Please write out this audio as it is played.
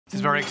This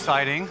is very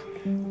exciting.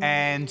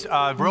 And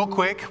real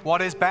quick,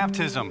 what is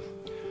baptism?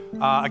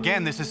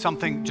 Again, this is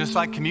something just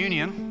like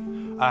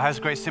communion has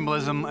great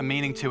symbolism and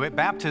meaning to it.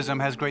 Baptism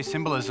has great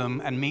symbolism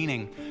and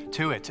meaning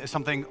to it. It's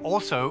something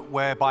also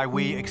whereby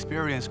we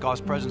experience God's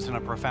presence in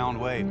a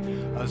profound way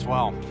as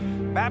well.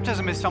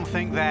 Baptism is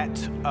something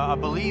that a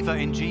believer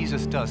in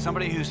Jesus does,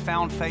 somebody who's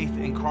found faith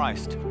in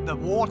Christ. The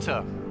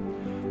water,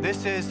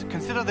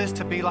 consider this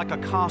to be like a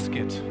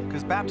casket,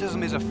 because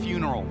baptism is a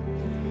funeral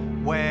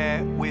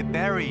where we're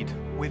buried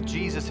with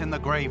Jesus in the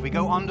grave. We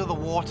go under the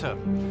water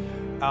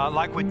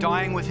like we're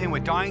dying with him. We're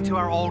dying to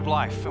our old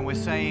life, and we're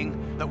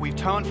saying that we've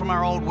turned from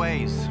our old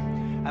ways.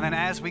 And then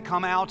as we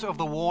come out of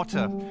the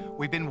water,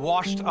 we've been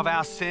washed of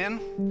our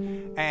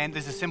sin. And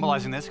this is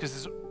symbolizing this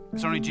because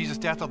it's only Jesus'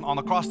 death on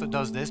the cross that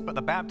does this, but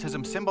the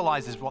baptism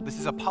symbolizes what? This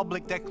is a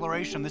public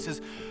declaration. This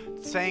is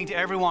saying to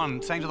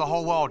everyone, saying to the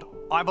whole world,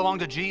 I belong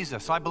to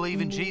Jesus. I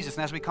believe in Jesus.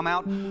 And as we come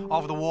out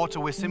of the water,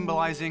 we're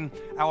symbolizing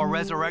our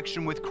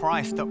resurrection with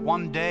Christ, that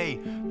one day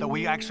that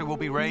we actually will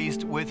be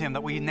raised with him,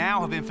 that we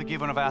now have been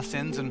forgiven of our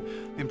sins and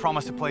been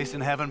promised a place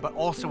in heaven, but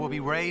also will be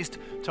raised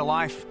to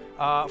life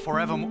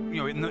forever,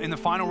 in the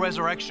final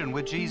resurrection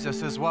with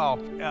Jesus as well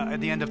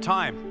at the end of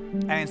time.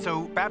 And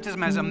so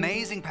baptism has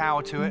amazing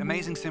power to it,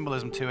 amazing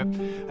symbolism to it.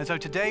 And so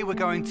today we're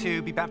going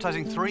to be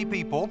baptizing 3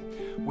 people.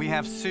 We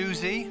have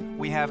Susie,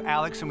 we have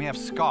Alex, and we have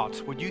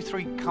Scott. Would you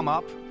 3 come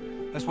up?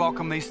 Let's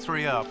welcome these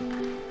 3 up.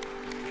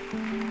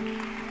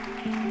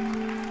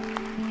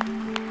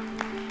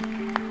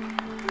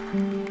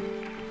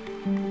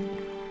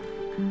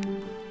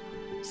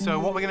 So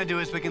what we're going to do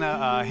is we're going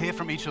to hear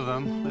from each of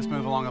them. Let's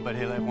move along a bit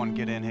here, let everyone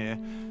get in here.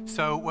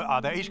 So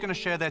they're each going to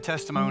share their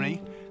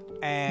testimony,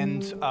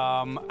 and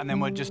then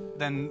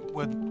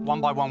we're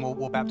one by one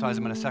we'll baptize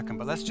them in a second.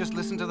 But let's just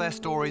listen to their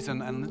stories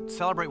and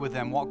celebrate with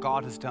them what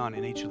God has done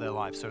in each of their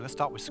lives. So let's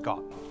start with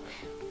Scott.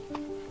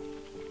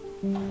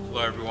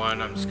 Hello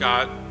everyone, I'm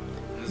Scott,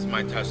 and this is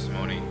my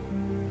testimony.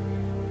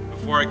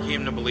 Before I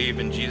came to believe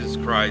in Jesus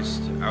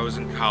Christ, I was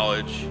in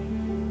college,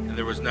 and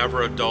there was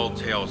never a dull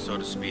tale, so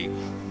to speak.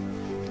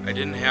 I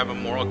didn't have a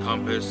moral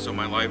compass, so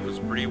my life was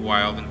pretty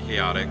wild and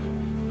chaotic,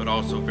 but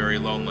also very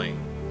lonely.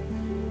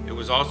 It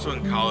was also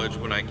in college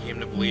when I came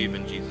to believe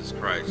in Jesus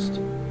Christ.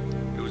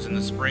 It was in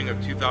the spring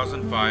of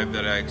 2005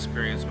 that I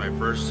experienced my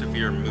first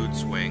severe mood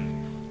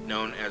swing,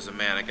 known as a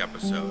manic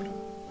episode.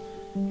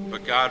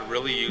 But God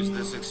really used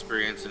this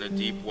experience in a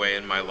deep way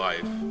in my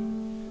life.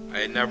 I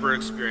had never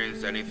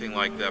experienced anything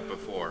like that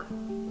before.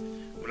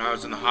 When I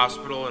was in the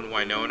hospital in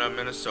Winona,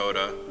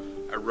 Minnesota,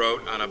 I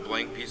wrote on a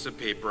blank piece of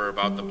paper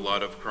about the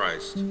blood of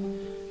Christ.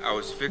 I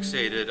was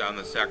fixated on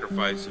the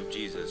sacrifice of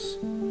Jesus.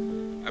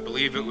 I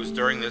believe it was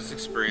during this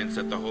experience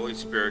that the Holy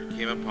Spirit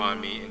came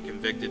upon me and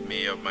convicted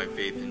me of my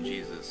faith in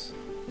Jesus.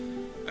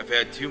 I've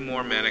had 2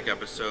 more manic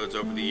episodes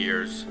over the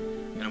years,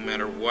 and no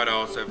matter what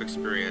else I've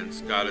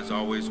experienced, God has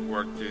always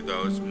worked through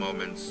those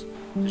moments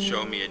to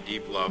show me a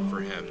deep love for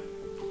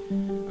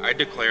him. I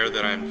declare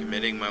that I am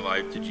committing my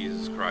life to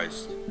Jesus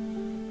Christ.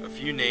 A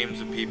few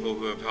names of people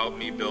who have helped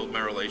me build my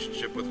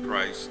relationship with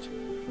Christ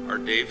are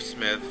Dave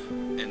Smith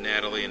and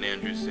Natalie and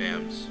Andrew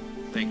Sams.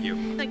 Thank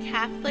you. A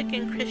Catholic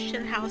and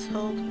Christian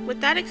household. With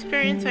that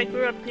experience, I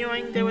grew up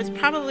knowing there was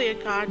probably a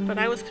God, but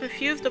I was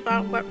confused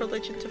about what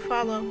religion to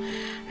follow.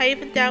 I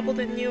even dabbled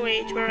in New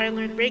Age, where I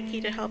learned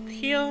Reiki to help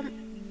heal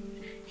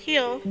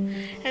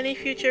any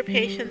future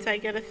patients I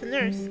get as a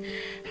nurse.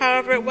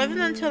 However, it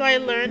wasn't until I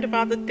learned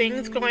about the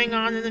things going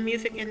on in the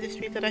music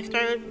industry that I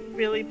started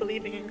really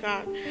believing in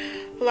God.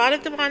 A lot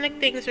of demonic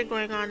things are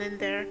going on in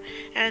there,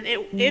 and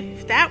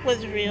if that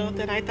was real,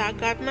 then I thought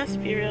God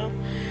must be real.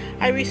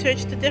 I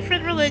researched the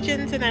different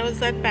religions, and I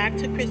was led back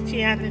to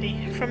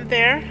Christianity. From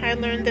there, I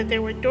learned that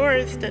there were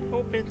doors that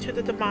open to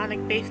the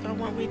demonic based on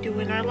what we do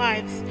in our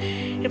lives.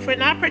 If we're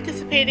not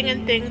participating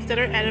in things that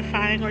are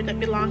edifying or that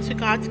belong to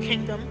God's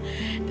kingdom,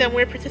 then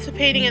we're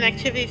participating in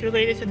activities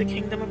related to the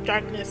kingdom of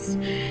darkness.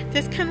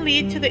 This can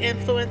lead to the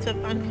influence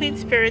of unclean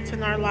spirits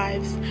in our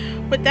lives.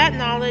 With that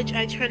knowledge,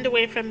 I turned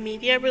away from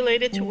media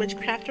related to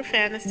witchcraft or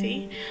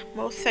fantasy,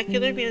 most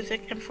secular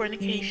music, and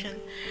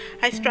fornication.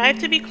 I strive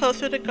to be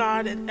closer to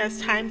God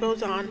as time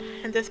goes on,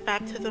 and this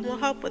baptism will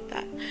help with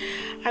that.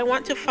 I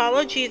want to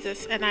follow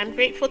Jesus, and I'm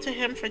grateful to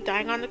him for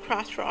dying on the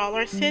cross for all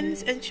our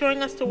sins and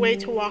showing us the way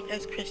to walk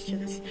as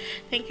Christians.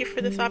 Thank you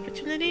for this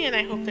opportunity, and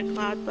I hope that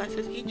God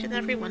blesses each and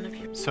every one of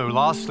you. So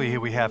lastly, here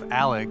we have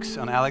Alex,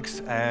 and Alex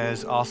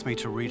has asked me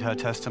to read her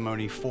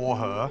testimony for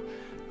her,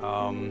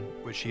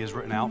 which she has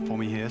written out for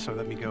me here, so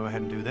let me go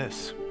ahead and do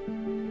this.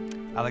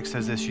 Alex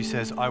says this, she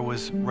says, I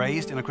was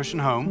raised in a Christian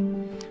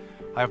home.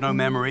 I have no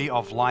memory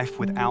of life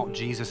without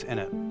Jesus in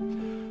it.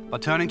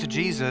 But turning to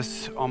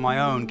Jesus on my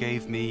own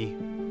gave me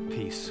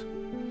peace.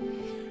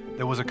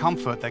 There was a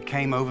comfort that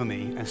came over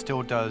me and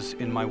still does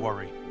in my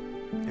worry.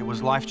 It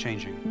was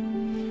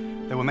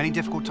life-changing. There were many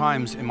difficult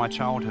times in my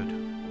childhood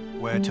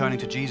where turning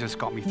to Jesus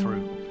got me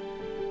through.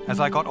 As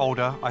I got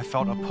older, I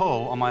felt a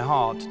pull on my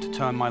heart to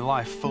turn my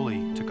life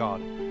fully to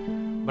God.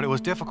 But it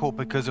was difficult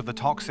because of the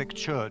toxic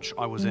church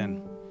I was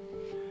in.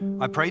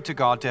 I prayed to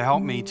God to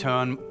help me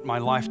turn my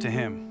life to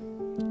Him,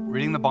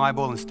 reading the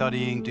Bible and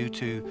studying due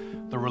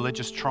to the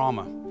religious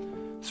trauma.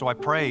 So I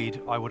prayed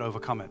I would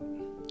overcome it.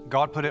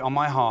 God put it on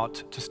my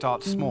heart to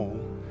start small,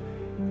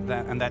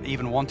 and that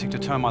even wanting to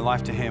turn my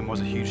life to Him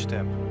was a huge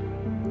step.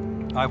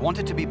 I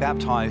wanted to be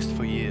baptized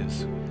for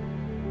years,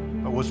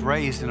 but was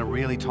raised in a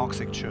really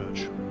toxic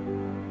church.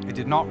 It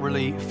did not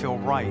really feel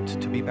right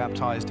to be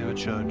baptized in a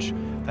church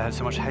that had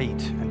so much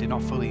hate and did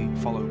not fully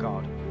follow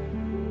God.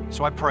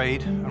 So I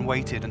prayed and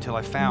waited until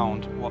I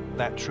found what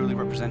that truly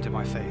represented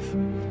my faith.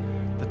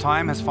 The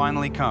time has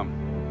finally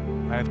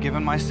come. I have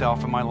given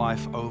myself and my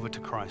life over to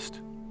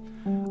Christ.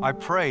 I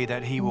pray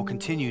that He will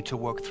continue to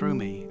work through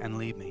me and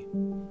lead me.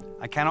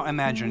 I cannot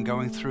imagine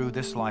going through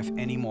this life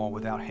anymore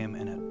without Him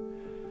in it.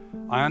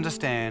 I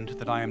understand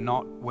that I am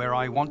not where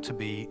I want to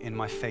be in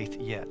my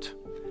faith yet,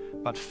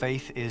 but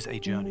faith is a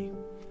journey.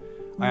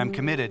 I am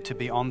committed to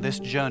be on this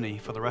journey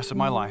for the rest of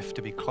my life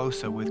to be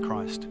closer with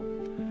Christ.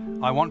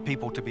 I want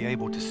people to be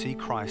able to see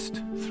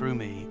Christ through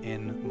me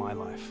in my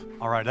life.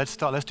 All right, let's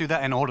do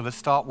that in order. Let's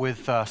start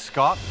with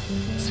Scott.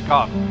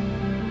 Scott,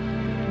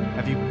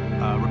 have you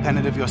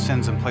repented of your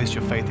sins and placed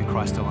your faith in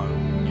Christ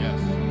alone? Yes.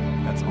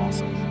 That's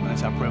awesome. And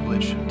it's our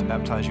privilege to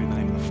baptize you in the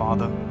name of the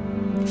Father,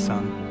 the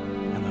Son,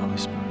 and the Holy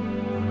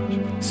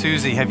Spirit.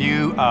 Susie, have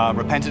you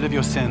repented of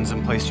your sins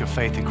and placed your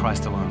faith in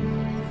Christ alone?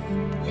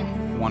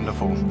 Yes.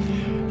 Wonderful.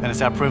 Then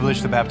it's our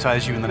privilege to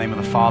baptize you in the name of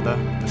the Father,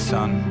 the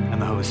Son,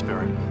 and the Holy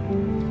Spirit.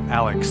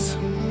 Alex,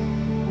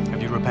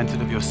 have you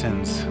repented of your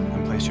sins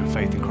and placed your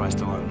faith in Christ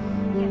alone?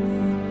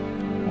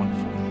 Yes.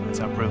 Wonderful. It's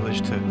our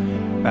privilege to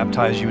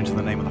baptize you into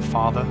the name of the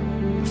Father,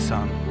 the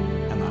Son,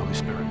 and the Holy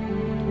Spirit.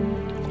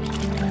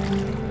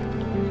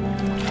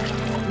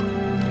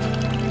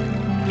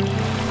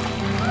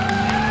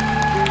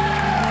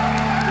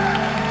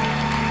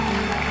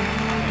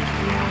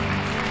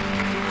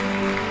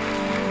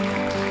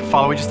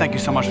 Father, we just thank you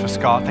so much for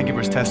Scott. Thank you for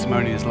his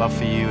testimony, his love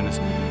for you, and his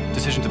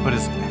decision to put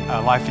his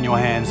life in your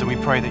hands. And we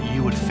pray that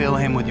you would fill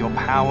him with your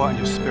power and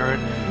your spirit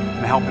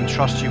and help him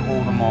trust you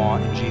all the more.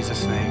 In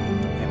Jesus' name,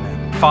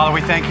 amen. Father, we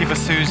thank you for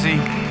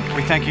Susie.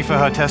 We thank you for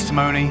her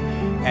testimony.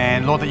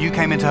 And Lord, that you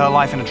came into her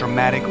life in a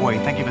dramatic way.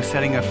 Thank you for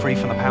setting her free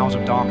from the powers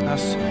of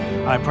darkness.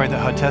 And I pray that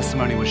her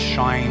testimony would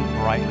shine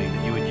brightly,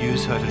 that you would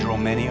use her to draw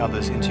many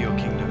others into your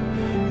kingdom.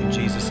 In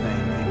Jesus'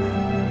 name,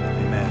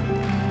 amen.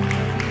 Amen.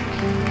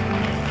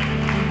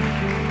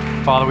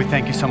 Father, we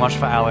thank you so much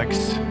for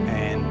Alex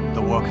and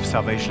the work of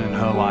salvation in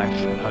her life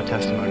and her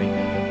testimony.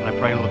 And I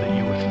pray, Lord, that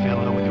you would fill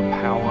her with your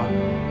power,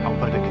 help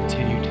her to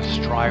continue to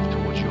strive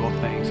towards your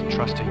things and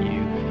trust in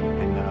you.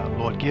 And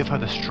Lord, give her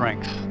the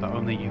strength that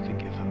only you can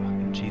give her.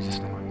 In Jesus'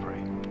 name I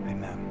pray.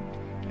 Amen.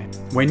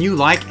 When you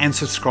like and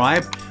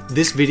subscribe,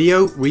 this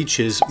video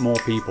reaches more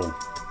people.